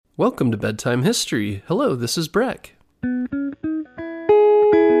Welcome to Bedtime History. Hello, this is Breck.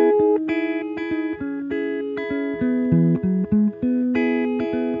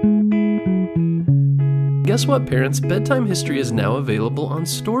 Guess what, parents? Bedtime History is now available on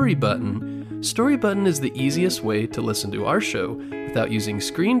Storybutton. Storybutton is the easiest way to listen to our show without using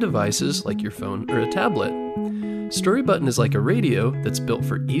screen devices like your phone or a tablet. Storybutton is like a radio that's built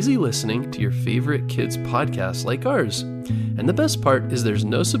for easy listening to your favorite kids' podcasts like ours. And the best part is there's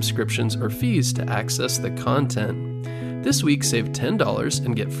no subscriptions or fees to access the content. This week, save $10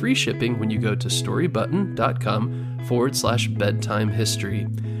 and get free shipping when you go to storybutton.com/bedtime history.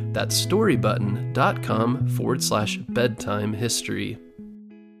 That's storybutton.com/bedtime history.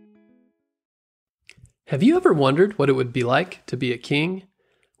 Have you ever wondered what it would be like to be a king?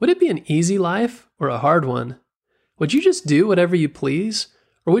 Would it be an easy life or a hard one? Would you just do whatever you please,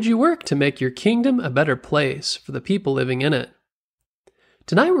 or would you work to make your kingdom a better place for the people living in it?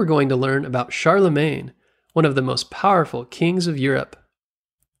 Tonight we're going to learn about Charlemagne, one of the most powerful kings of Europe.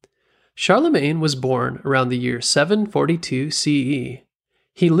 Charlemagne was born around the year 742 CE.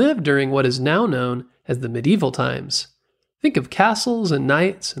 He lived during what is now known as the medieval times. Think of castles and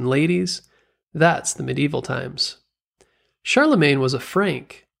knights and ladies. That's the medieval times. Charlemagne was a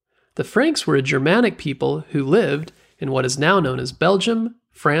Frank. The Franks were a Germanic people who lived in what is now known as Belgium,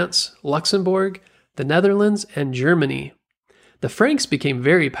 France, Luxembourg, the Netherlands, and Germany. The Franks became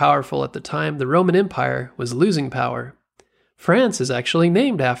very powerful at the time the Roman Empire was losing power. France is actually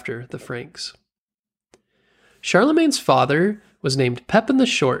named after the Franks. Charlemagne's father was named Pepin the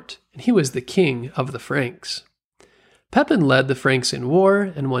Short, and he was the king of the Franks. Pepin led the Franks in war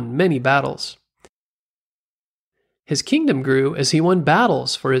and won many battles. His kingdom grew as he won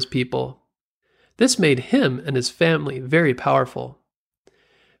battles for his people. This made him and his family very powerful.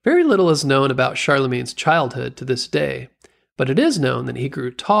 Very little is known about Charlemagne's childhood to this day, but it is known that he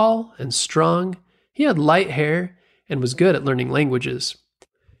grew tall and strong, he had light hair, and was good at learning languages.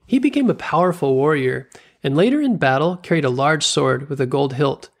 He became a powerful warrior, and later in battle carried a large sword with a gold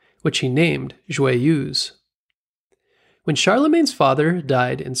hilt, which he named Joyeuse. When Charlemagne's father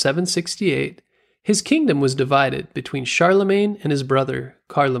died in 768, his kingdom was divided between Charlemagne and his brother,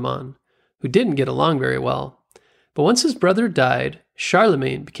 Carloman, who didn't get along very well. But once his brother died,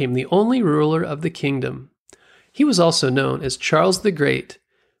 Charlemagne became the only ruler of the kingdom. He was also known as Charles the Great,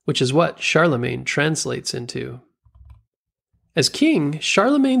 which is what Charlemagne translates into. As king,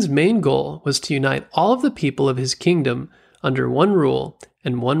 Charlemagne's main goal was to unite all of the people of his kingdom under one rule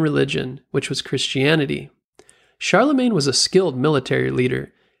and one religion, which was Christianity. Charlemagne was a skilled military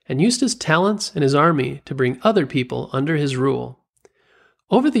leader and used his talents and his army to bring other people under his rule.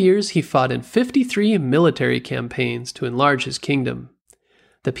 Over the years, he fought in 53 military campaigns to enlarge his kingdom.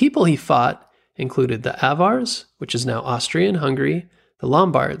 The people he fought included the Avars, which is now Austria and Hungary, the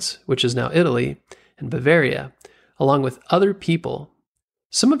Lombards, which is now Italy, and Bavaria, along with other people.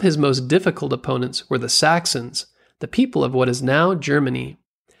 Some of his most difficult opponents were the Saxons, the people of what is now Germany.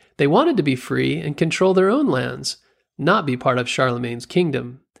 They wanted to be free and control their own lands, not be part of Charlemagne's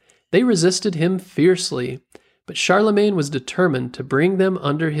kingdom. They resisted him fiercely, but Charlemagne was determined to bring them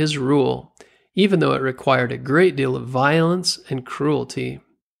under his rule, even though it required a great deal of violence and cruelty.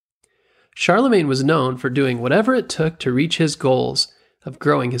 Charlemagne was known for doing whatever it took to reach his goals of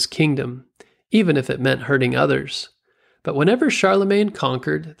growing his kingdom, even if it meant hurting others. But whenever Charlemagne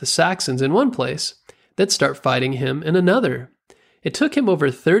conquered the Saxons in one place, they'd start fighting him in another. It took him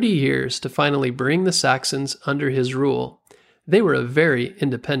over 30 years to finally bring the Saxons under his rule. They were a very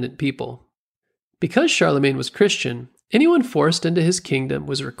independent people. Because Charlemagne was Christian, anyone forced into his kingdom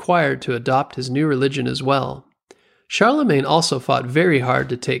was required to adopt his new religion as well. Charlemagne also fought very hard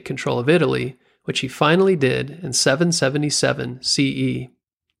to take control of Italy, which he finally did in 777 CE.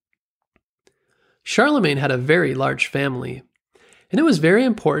 Charlemagne had a very large family, and it was very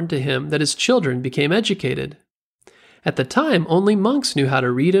important to him that his children became educated. At the time, only monks knew how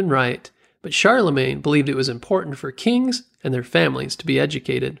to read and write, but Charlemagne believed it was important for kings and their families to be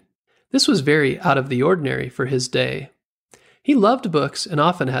educated. This was very out of the ordinary for his day. He loved books and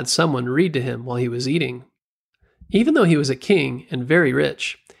often had someone read to him while he was eating. Even though he was a king and very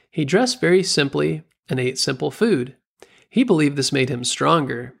rich, he dressed very simply and ate simple food. He believed this made him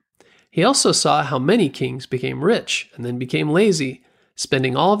stronger. He also saw how many kings became rich and then became lazy,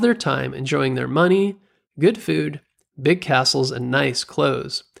 spending all of their time enjoying their money, good food, big castles, and nice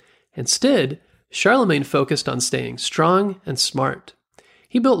clothes. Instead, Charlemagne focused on staying strong and smart.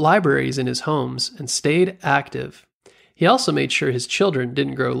 He built libraries in his homes and stayed active. He also made sure his children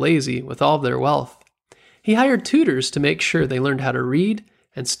didn't grow lazy with all of their wealth. He hired tutors to make sure they learned how to read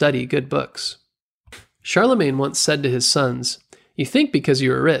and study good books. Charlemagne once said to his sons, You think because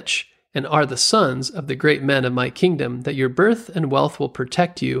you are rich and are the sons of the great men of my kingdom that your birth and wealth will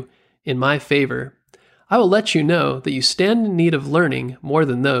protect you in my favor. I will let you know that you stand in need of learning more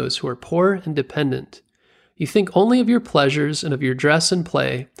than those who are poor and dependent. You think only of your pleasures and of your dress and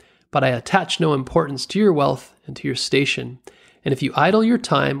play, but I attach no importance to your wealth and to your station. And if you idle your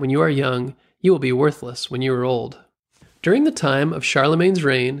time when you are young, you will be worthless when you are old. During the time of Charlemagne's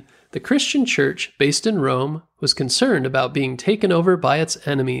reign, the Christian church based in Rome was concerned about being taken over by its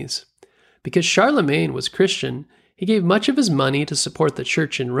enemies. Because Charlemagne was Christian, he gave much of his money to support the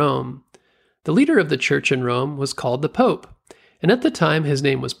church in Rome. The leader of the church in Rome was called the Pope, and at the time his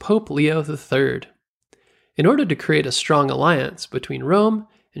name was Pope Leo III. In order to create a strong alliance between Rome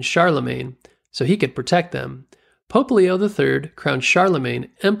and Charlemagne so he could protect them, Pope Leo III crowned Charlemagne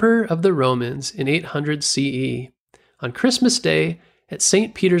Emperor of the Romans in 800 CE, on Christmas Day at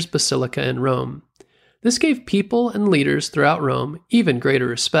St. Peter's Basilica in Rome. This gave people and leaders throughout Rome even greater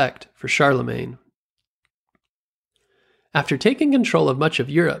respect for Charlemagne. After taking control of much of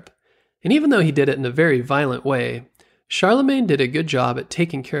Europe, and even though he did it in a very violent way, Charlemagne did a good job at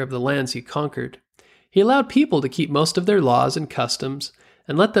taking care of the lands he conquered. He allowed people to keep most of their laws and customs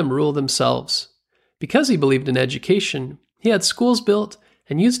and let them rule themselves. Because he believed in education, he had schools built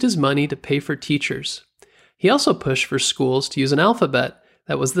and used his money to pay for teachers. He also pushed for schools to use an alphabet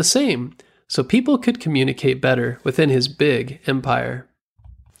that was the same, so people could communicate better within his big empire.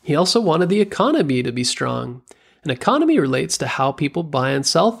 He also wanted the economy to be strong. An economy relates to how people buy and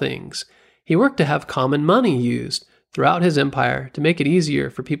sell things. He worked to have common money used throughout his empire to make it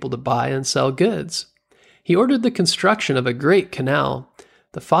easier for people to buy and sell goods. He ordered the construction of a great canal,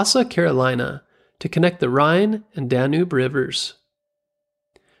 the Fossa Carolina, to connect the Rhine and Danube rivers.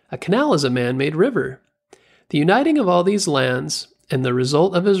 A canal is a man-made river. The uniting of all these lands and the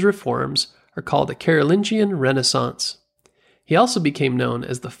result of his reforms are called the Carolingian Renaissance. He also became known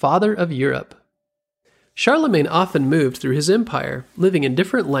as the Father of Europe. Charlemagne often moved through his empire, living in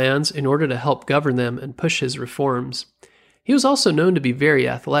different lands in order to help govern them and push his reforms. He was also known to be very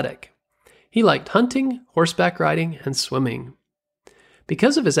athletic. He liked hunting, horseback riding, and swimming.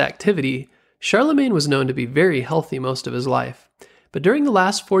 Because of his activity, Charlemagne was known to be very healthy most of his life, but during the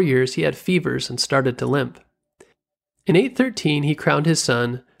last 4 years he had fevers and started to limp. In 813 he crowned his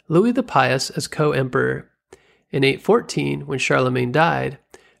son, Louis the Pious, as co-emperor. In 814, when Charlemagne died,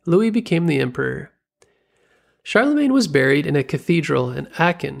 Louis became the emperor. Charlemagne was buried in a cathedral in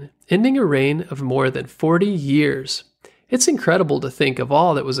Aachen, ending a reign of more than 40 years. It's incredible to think of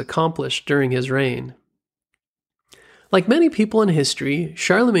all that was accomplished during his reign. Like many people in history,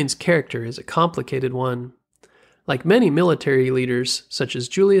 Charlemagne's character is a complicated one. Like many military leaders, such as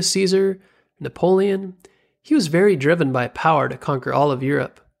Julius Caesar, Napoleon, he was very driven by power to conquer all of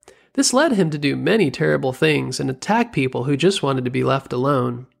Europe. This led him to do many terrible things and attack people who just wanted to be left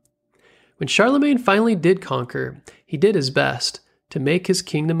alone. When Charlemagne finally did conquer, he did his best to make his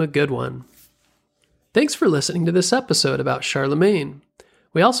kingdom a good one. Thanks for listening to this episode about Charlemagne.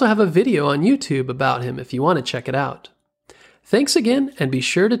 We also have a video on YouTube about him if you want to check it out. Thanks again, and be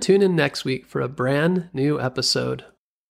sure to tune in next week for a brand new episode.